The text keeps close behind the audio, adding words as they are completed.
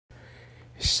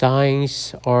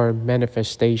Signs are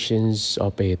manifestations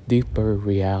of a deeper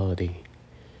reality.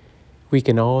 We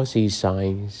can all see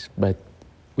signs, but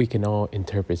we can all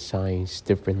interpret signs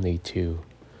differently too.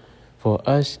 For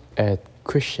us as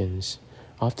Christians,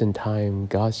 oftentimes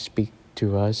God speaks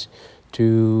to us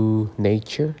through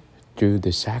nature, through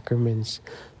the sacraments,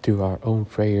 through our own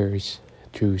prayers,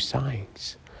 through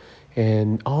signs.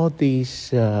 And all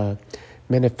these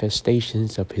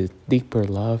manifestations of His deeper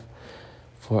love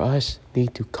for us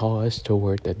need to call us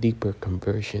toward a deeper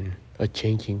conversion, a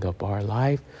changing of our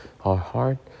life, our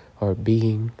heart, our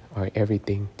being, our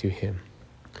everything to Him.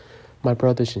 My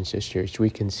brothers and sisters, we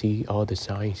can see all the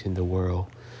signs in the world,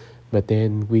 but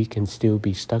then we can still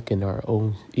be stuck in our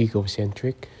own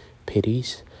egocentric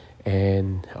pities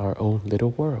and our own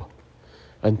little world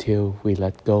until we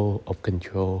let go of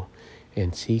control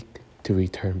and seek to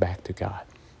return back to God.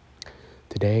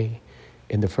 Today,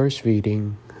 in the first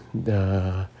reading,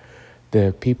 the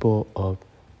people of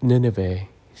Nineveh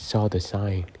saw the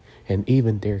sign, and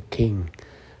even their king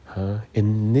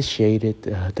initiated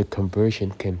the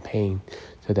conversion campaign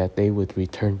so that they would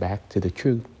return back to the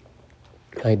truth.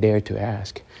 I dare to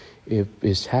ask, if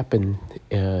it's happened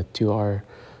to our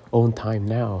own time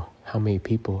now, how many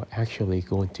people are actually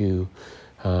going to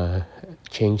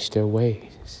change their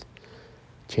ways,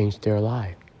 change their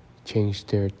life, change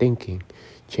their thinking,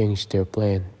 change their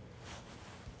plan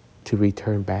to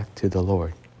return back to the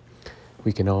Lord?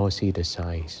 We can all see the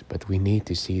signs, but we need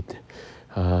to see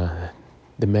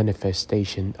the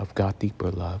manifestation of God's deeper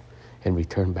love and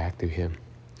return back to Him.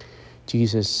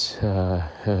 Jesus'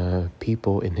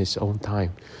 people in His own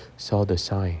time saw the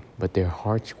sign, but their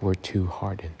hearts were too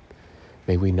hardened.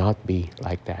 May we not be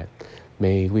like that.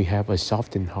 May we have a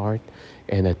softened heart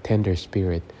and a tender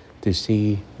spirit to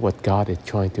see what God is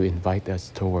trying to invite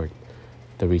us toward,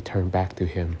 the return back to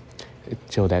Him,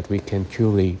 so that we can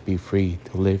truly be free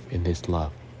to live in His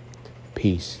love.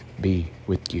 Peace be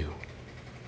with you.